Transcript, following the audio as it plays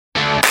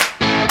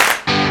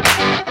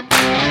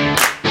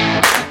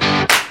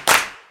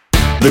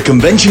The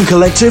Convention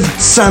Collective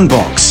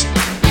Sandbox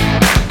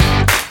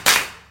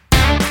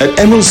at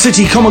Emerald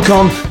City Comic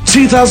Con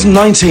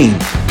 2019.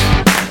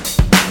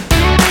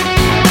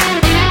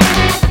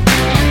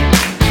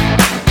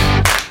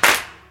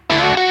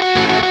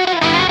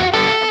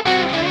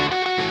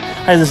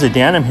 Hi, this is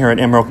Dan. I'm here at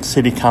Emerald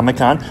City Comic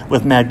Con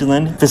with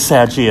Magdalene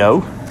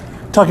Visaggio,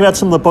 talking about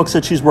some of the books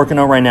that she's working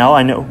on right now.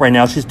 I know right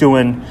now she's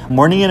doing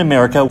Morning in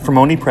America from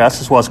Oni Press,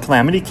 as well as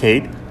Calamity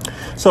Kate.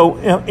 So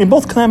in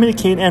both Calamity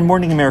Kate and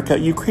Morning America,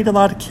 you create a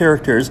lot of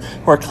characters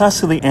who are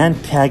classically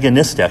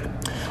antagonistic.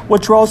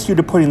 What draws you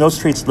to putting those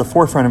traits to the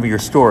forefront of your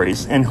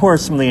stories, and who are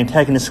some of the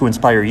antagonists who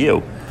inspire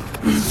you?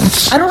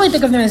 I don't really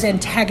think of them as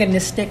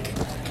antagonistic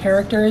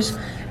characters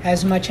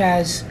as much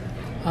as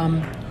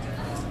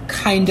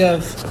kind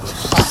of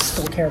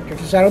hostile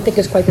characters. So I don't think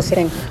it's quite the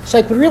same. So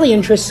like what really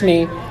interests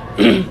me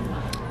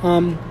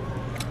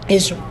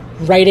is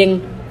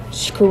writing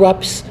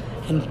screw-ups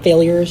and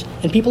failures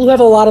and people who have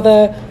a lot of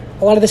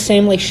the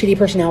same like shitty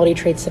personality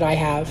traits that I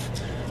have.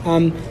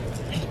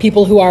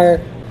 People who are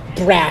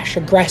brash,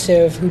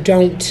 aggressive, who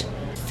don't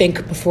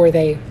think before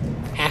they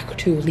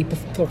act, who leap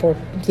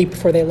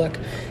before they look.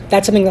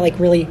 That's something that like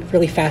really,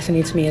 really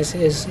fascinates me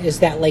is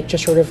that like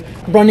just sort of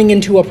running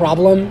into a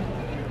problem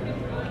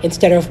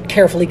instead of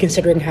carefully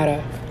considering how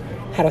to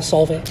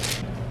solve it.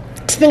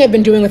 Something I've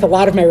been doing with a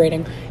lot of my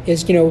writing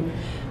is, since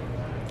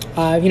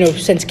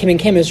Kim and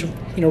Kim is,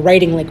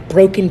 writing like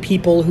broken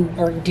people who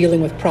aren't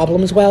dealing with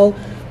problems well,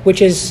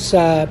 which is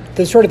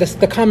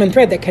the common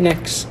thread that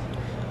connects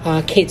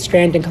Kate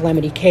Strand and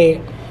Calamity Kate,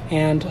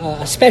 and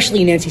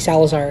especially Nancy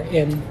Salazar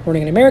in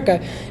Morning in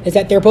America, is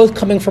that they're both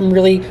coming from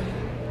really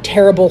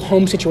terrible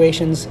home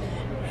situations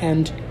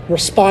and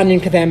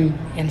responding to them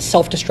in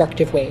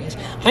self-destructive ways.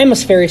 I'm a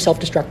very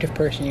self-destructive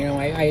person.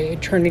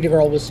 Eternity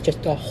Girl was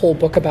just a whole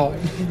book about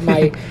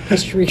my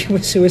history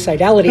with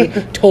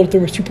suicidality told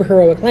through a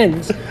superheroic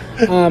lens.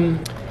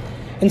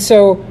 And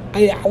so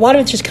a lot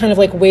of it's just kind of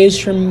like ways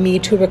for me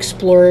to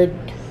explore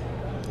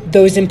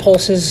those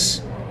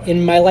impulses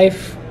in my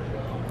life,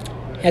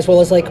 as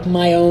well as like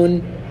my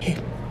own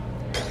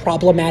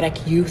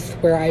problematic youth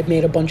where I've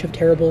made a bunch of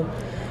terrible,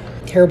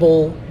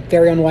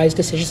 very unwise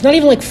decisions. Not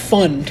even like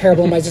fun,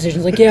 terrible, unwise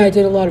decisions. Like, yeah, I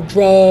did a lot of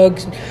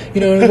drugs,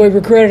 and I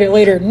regretted it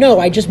later. No,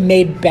 I just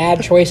made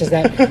bad choices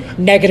that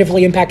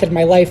negatively impacted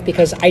my life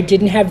because I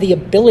didn't have the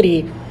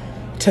ability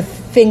to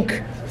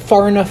think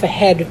far enough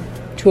ahead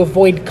to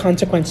avoid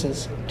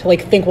consequences. To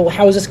like think, well,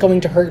 how is this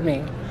going to hurt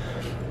me?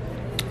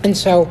 And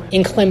so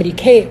in Calamity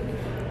Kate,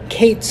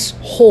 Kate's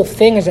whole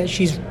thing is that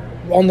she's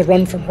on the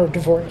run from her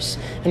divorce.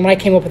 And when I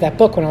came up with that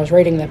book, when I was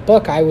writing that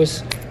book, I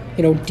was,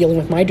 dealing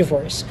with my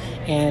divorce.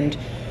 And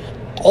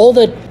all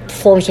the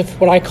forms of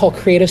what I call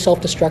creative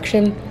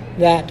self-destruction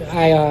that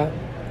I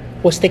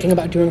was thinking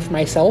about doing for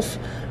myself,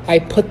 I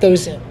put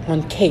those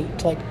on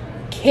Kate. Like,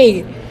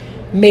 Kate,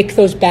 make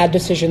those bad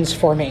decisions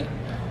for me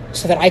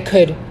so that I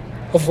could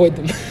avoid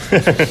them.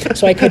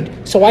 so I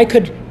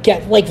could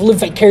get live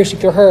vicariously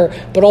through her,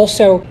 but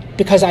also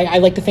because I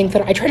like to think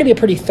that I try to be a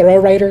pretty thorough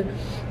writer,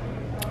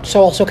 so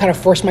also kind of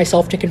force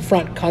myself to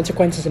confront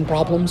consequences and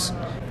problems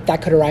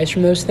that could arise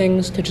from those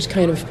things, to just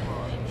kind of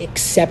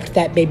accept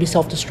that maybe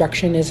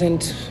self-destruction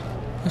isn't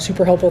a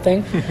super helpful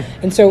thing.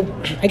 And so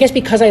I guess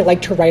because I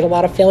like to write a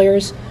lot of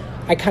failures,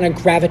 I kind of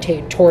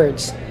gravitate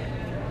towards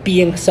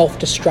being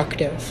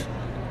self-destructive,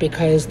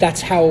 because that's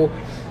how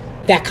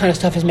that kind of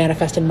stuff has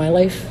manifested in my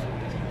life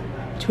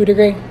to a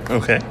degree.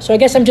 Okay. So I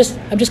guess I'm just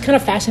kind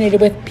of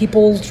fascinated with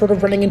people sort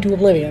of running into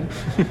oblivion.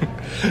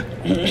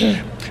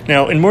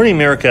 Now, in Morning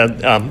America,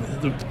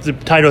 the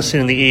title is set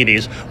in the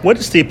 80s. What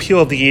is the appeal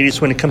of the 80s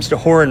when it comes to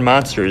horror and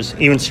monsters,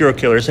 even serial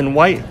killers, and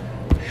why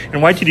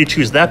did you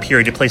choose that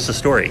period to place the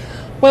story?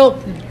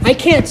 Well, I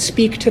can't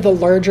speak to the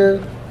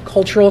larger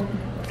cultural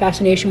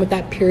fascination with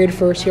that period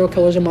for serial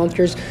killers and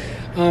monsters.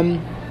 I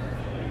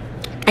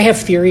have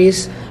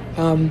theories.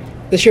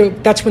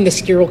 That's when the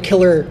serial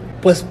killer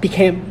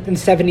became in the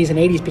 70s and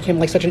 80s became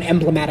like such an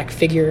emblematic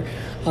figure,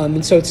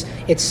 and so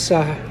it's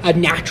a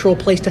natural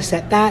place to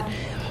set that.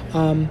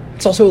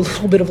 It's also a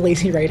little bit of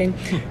lazy writing,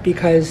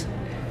 because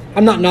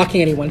I'm not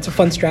knocking anyone. It's a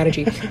fun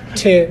strategy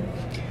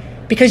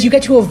because you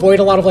get to avoid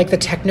a lot of like the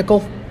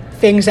technical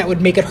things that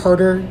would make it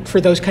harder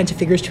for those kinds of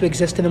figures to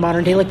exist in the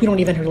modern day. Like, we don't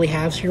even really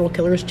have serial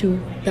killers to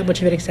that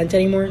much of an extent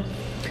anymore.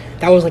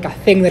 That was like a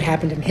thing that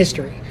happened in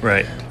history.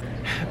 Right.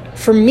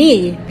 For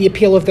me, the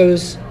appeal of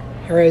those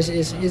eras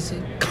is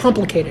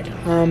complicated.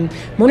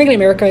 Morning in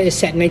America is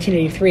set in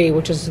 1983,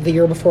 which is the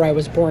year before I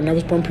was born. I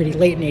was born pretty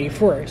late in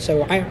 84,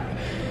 so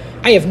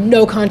I have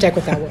no contact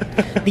with that world.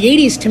 The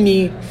 80s to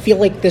me feel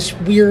like this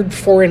weird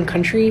foreign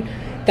country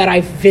that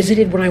I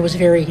visited when I was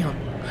very young.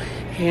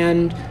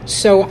 And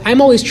so I'm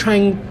always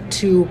trying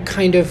to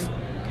kind of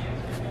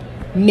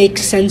make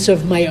sense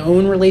of my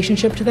own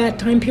relationship to that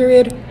time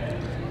period,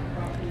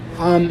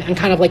 and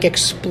kind of like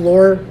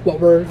explore what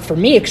were, for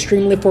me,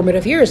 extremely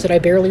formative years that I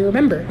barely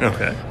remember.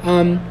 Okay.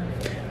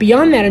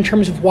 beyond that, in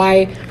terms of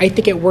why I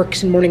think it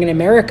works in Morning in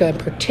America in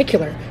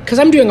particular, because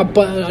I'm doing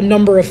a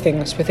number of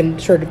things within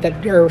sort of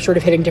that are sort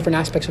of hitting different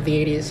aspects of the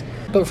 80s.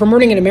 But for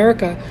Morning in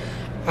America,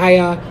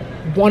 I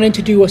wanted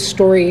to do a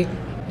story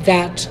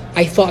that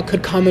I thought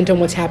could comment on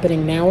what's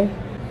happening now,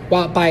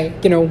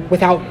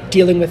 without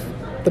dealing with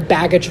the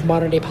baggage of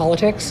modern day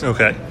politics.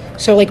 Okay.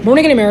 So, like,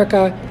 Morning in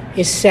America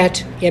is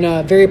set in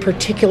a very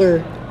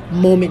particular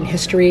moment in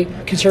history.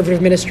 Conservative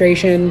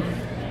administration.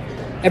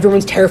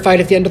 Everyone's terrified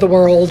at the end of the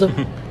world.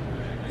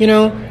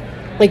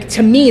 Like,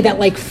 to me, that,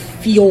 like,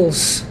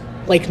 feels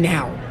like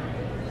now.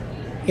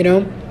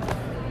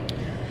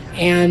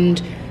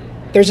 And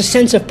there's a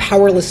sense of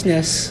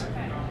powerlessness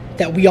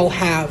that we all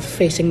have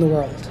facing the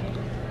world.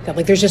 That,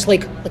 like, there's just,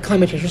 like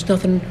climate change. There's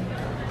nothing...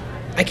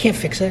 I can't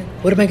fix it.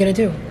 What am I going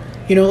to do?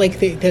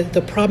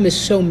 The problem is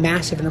so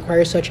massive and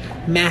requires such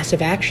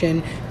massive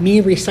action.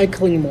 Me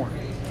recycling more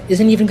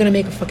isn't even going to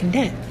make a fucking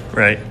dent.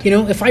 Right.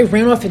 If I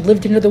ran off and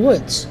lived into the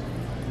woods,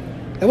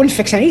 that wouldn't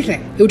fix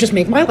anything. It would just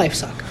make my life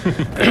suck.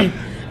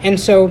 And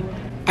so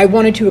I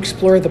wanted to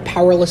explore the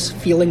powerless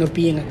feeling of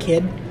being a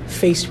kid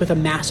faced with a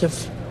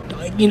massive,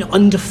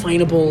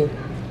 undefinable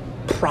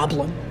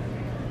problem.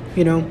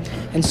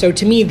 And so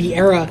to me, the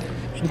era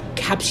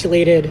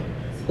encapsulated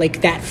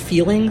like that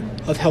feeling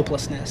of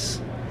helplessness.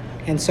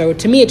 And so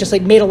to me, it just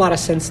like made a lot of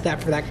sense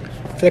for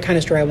the kind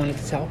of story I wanted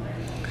to tell.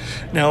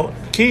 Now,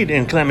 Kate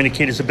in Calamity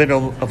Kate is a bit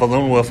of a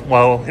lone wolf,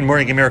 while in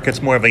Morning America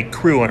it's more of a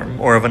crew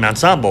or of an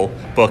ensemble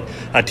book,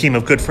 a team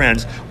of good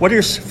friends. What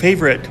are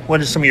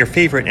some of your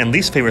favorite and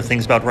least favorite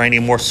things about writing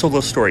a more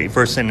solo story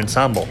versus an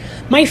ensemble?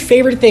 My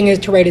favorite thing is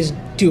to write is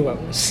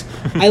duos.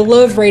 I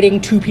love writing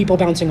two people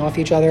bouncing off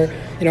each other.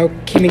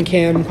 Kim and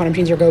Kim, Quantum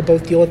Teens Ergo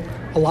both deal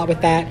a lot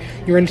with that.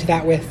 You're into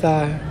that with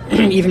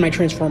even my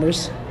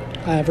Transformers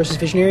versus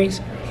Visionaries.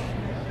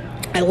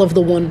 I love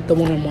the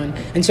one-on-one.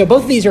 And so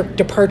both of these are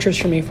departures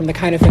for me from the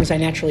kind of things I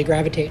naturally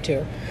gravitate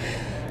to.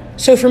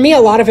 So for me, a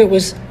lot of it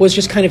was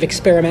just kind of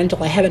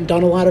experimental. I haven't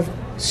done a lot of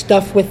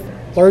stuff with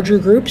larger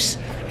groups.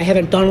 I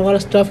haven't done a lot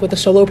of stuff with a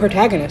solo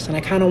protagonist, and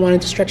I kind of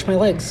wanted to stretch my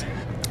legs.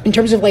 In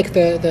terms of like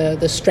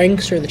the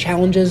strengths or the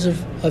challenges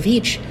of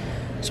each,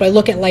 so I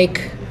look at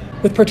like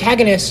with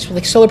protagonists,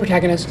 like solo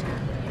protagonists,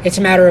 it's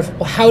a matter of,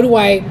 well, how do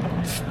I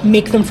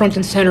make them front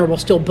and center while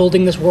still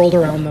building this world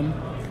around them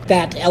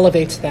that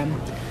elevates them?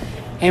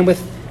 And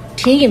with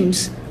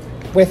teams,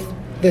 with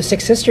the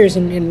Six Sisters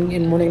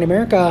in Morning in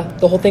America,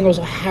 the whole thing was,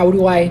 how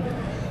do I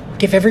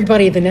give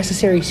everybody the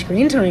necessary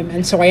screen time?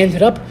 And so I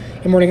ended up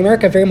in Morning in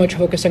America very much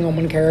focusing on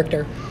one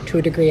character to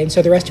a degree, and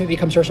so the rest of it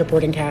becomes our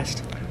supporting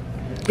cast.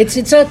 It's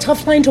a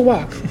tough line to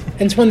walk,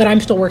 and it's one that I'm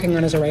still working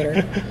on as a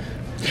writer.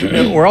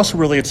 We're also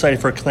really excited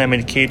for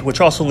Calamity Kate,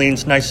 which also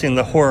leans nicely in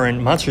the horror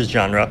and monsters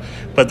genre,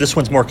 but this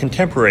one's more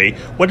contemporary.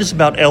 What is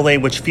about L.A.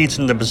 which feeds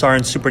into the bizarre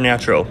and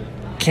supernatural?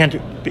 Can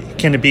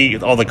it be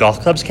all the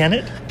goth clubs, can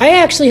it? I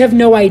actually have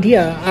no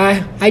idea.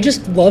 I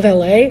just love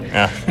L.A.,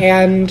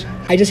 and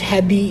I just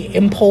had the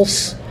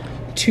impulse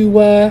to,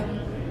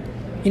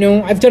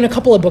 I've done a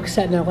couple of books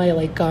set in L.A.,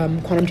 like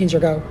Quantum Teens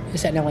Ergo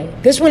is set in L.A.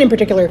 This one in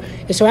particular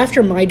is so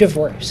after my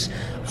divorce,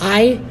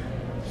 I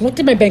looked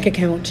at my bank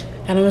account,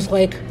 and I was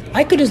like,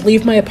 I could just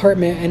leave my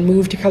apartment and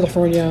move to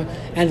California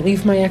and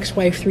leave my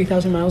ex-wife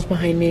 3,000 miles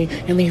behind me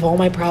and leave all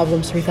my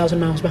problems 3,000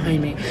 miles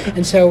behind me.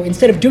 And so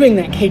instead of doing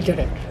that, Kate did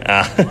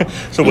it.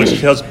 So which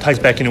ties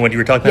back into what you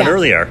were talking about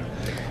earlier.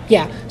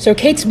 Yeah. So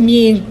Kate's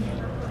me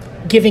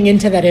giving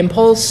into that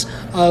impulse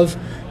of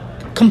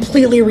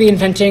completely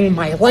reinventing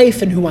my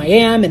life and who I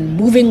am and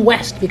moving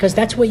west, because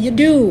that's what you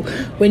do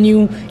when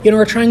you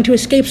are trying to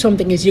escape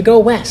something, is you go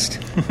west.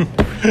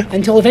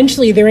 Until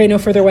eventually there ain't no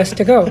further west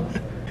to go.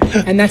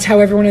 And that's how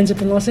everyone ends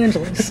up in Los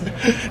Angeles.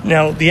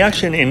 Now, the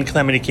action in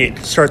Calamity Kate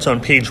starts on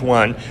page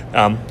 1,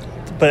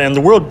 but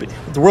the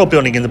world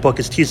building in the book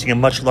is teasing a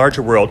much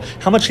larger world.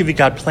 How much have you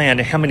got planned,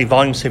 and how many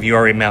volumes have you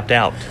already mapped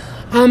out?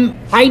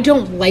 I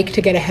don't like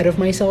to get ahead of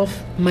myself.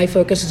 My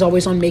focus is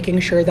always on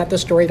making sure that the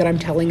story that I'm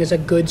telling is a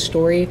good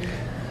story.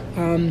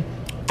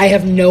 I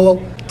have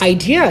no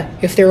idea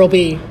if there will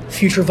be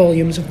future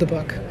volumes of the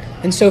book.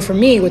 And so for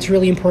me, what's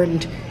really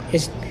important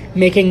is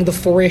making the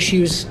 4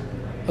 issues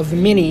of the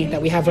mini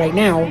that we have right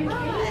now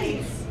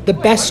the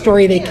best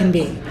story they can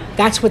be.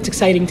 That's what's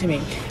exciting to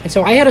me. And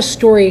so I had a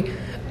story,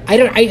 I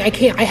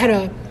had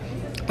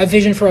a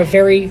vision for a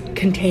very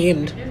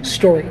contained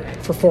story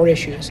for 4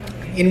 issues,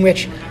 in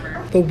which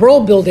the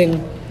world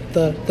building,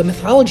 the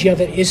mythology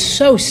of it is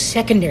so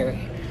secondary.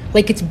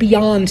 Like, it's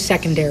beyond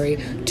secondary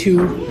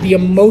to the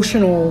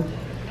emotional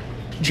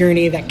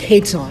journey that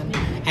Kate's on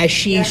as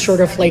she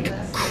sort of like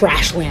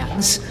crash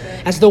lands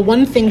as the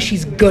one thing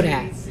she's good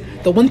at.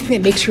 The one thing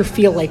that makes her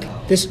feel like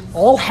this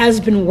all has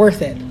been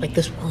worth it, like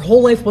her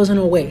whole life wasn't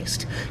a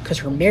waste, because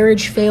her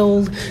marriage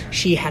failed,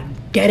 she had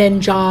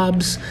dead-end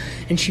jobs,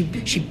 and she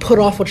put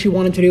off what she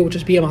wanted to do, which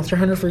was be a monster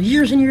hunter, for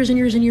years and years and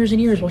years and years and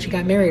years while she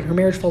got married. Her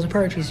marriage falls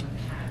apart, she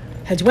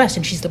heads west,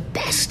 and she's the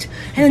best.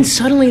 And then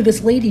suddenly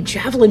this lady,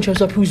 Javelin,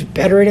 shows up who's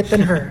better at it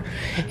than her.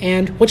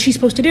 And what's she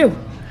supposed to do?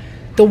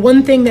 the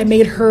one thing that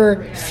made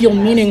her feel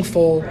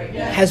meaningful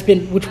has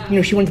been, which,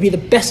 she wanted to be the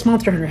best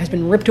monster hunter, has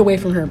been ripped away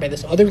from her by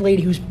this other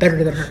lady who's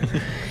better than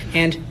her.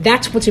 And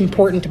that's what's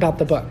important about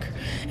the book.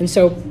 And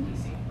so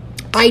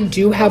I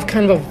do have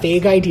kind of a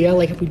vague idea,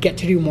 like if we get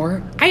to do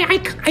more.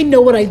 I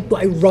know what I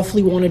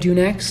roughly want to do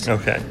next.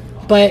 Okay.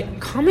 But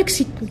comics,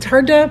 it's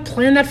hard to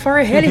plan that far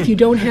ahead if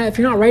you're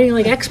not writing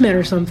like X-Men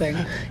or something.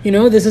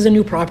 This is a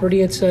new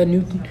property. It's a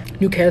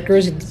new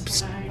characters.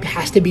 It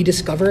has to be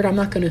discovered. I'm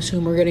not going to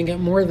assume we're going to get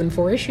more than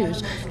 4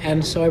 issues.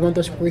 And so I want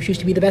those 4 issues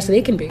to be the best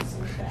they can be.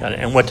 Got it.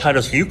 And what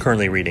titles are you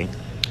currently reading?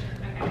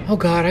 Oh,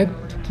 God,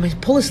 my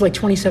pull is like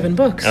 27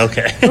 books.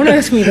 Okay. Don't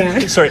ask me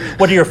that. Sorry,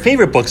 what are your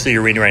favorite books that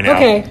you're reading right now?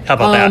 Okay. How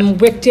about that?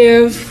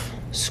 Wictive,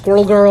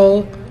 Squirrel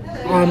Girl,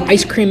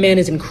 Ice Cream Man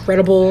is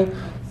incredible.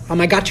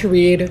 I got to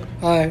read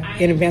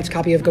an advanced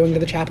copy of Going to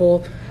the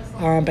Chapel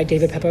by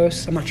David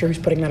Pepose. I'm not sure who's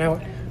putting that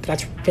out, but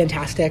that's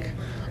fantastic.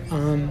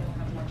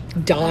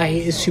 Die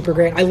is super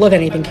great. I love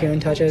anything Kieran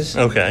touches.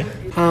 Okay.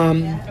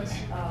 I'm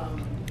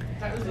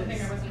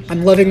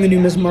loving the new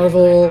Ms.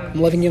 Marvel.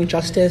 I'm loving Young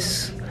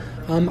Justice.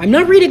 I'm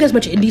not reading as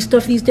much indie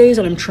stuff these days,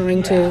 and I'm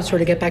trying to sort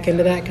of get back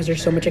into that because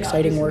there's so much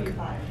exciting work.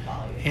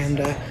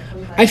 And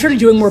I started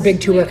doing more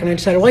Big 2 work, and I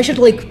decided, I should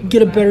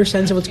get a better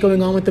sense of what's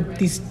going on with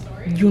these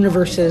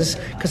universes,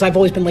 because I've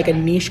always been like a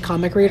niche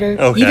comic reader.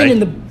 Okay. Even in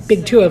the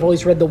Big 2, I've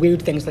always read the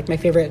weird things. Like my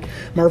favorite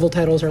Marvel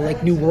titles are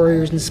like New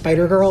Warriors and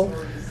Spider-Girl.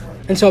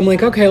 And so I'm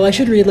like, okay, well, I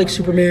should read like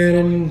Superman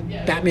and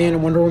Batman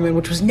and Wonder Woman,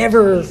 which was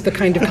never the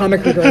kind of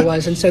comic reader I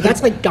was. And so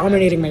that's like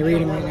dominating my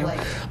reading right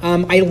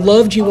now. I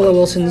love G. Willow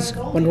Wilson's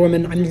Wonder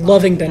Woman. I'm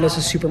loving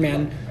Bendis'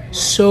 Superman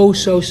so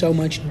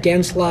much.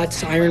 Dan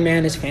Slott's Iron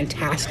Man is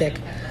fantastic.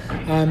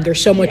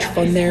 There's so much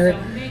fun there.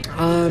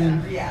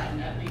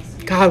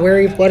 God,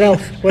 what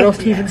else? What else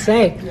to even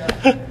say?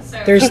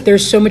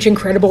 There's so much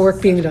incredible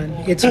work being done.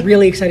 It's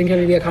really exciting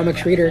to be a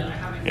comics reader.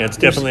 Yeah, it's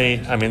definitely,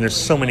 there's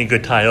so many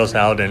good titles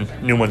out and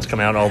new ones come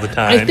out all the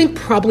time. I think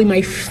probably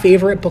my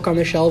favorite book on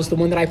the shelves, the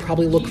one that I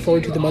probably look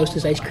forward to the most,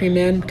 is Ice Cream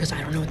Man, because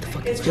I don't know what the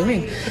fuck it's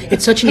doing.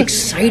 It's such an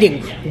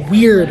exciting,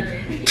 weird,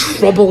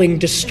 troubling,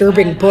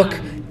 disturbing book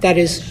that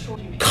is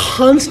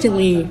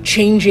constantly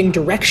changing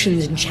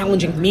directions and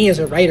challenging me as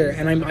a writer,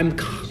 and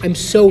I'm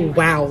so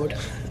wowed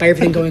by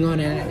everything going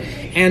on in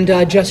it.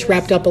 And just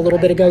wrapped up a little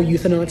bit ago,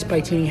 Euthanauts by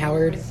Tini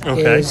Howard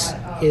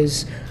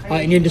is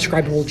an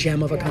indescribable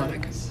gem of a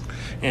comic.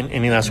 And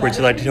any last words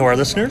you'd like to tell our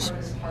listeners?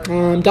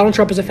 Donald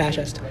Trump is a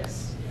fascist.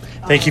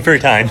 Thank you for your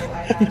time.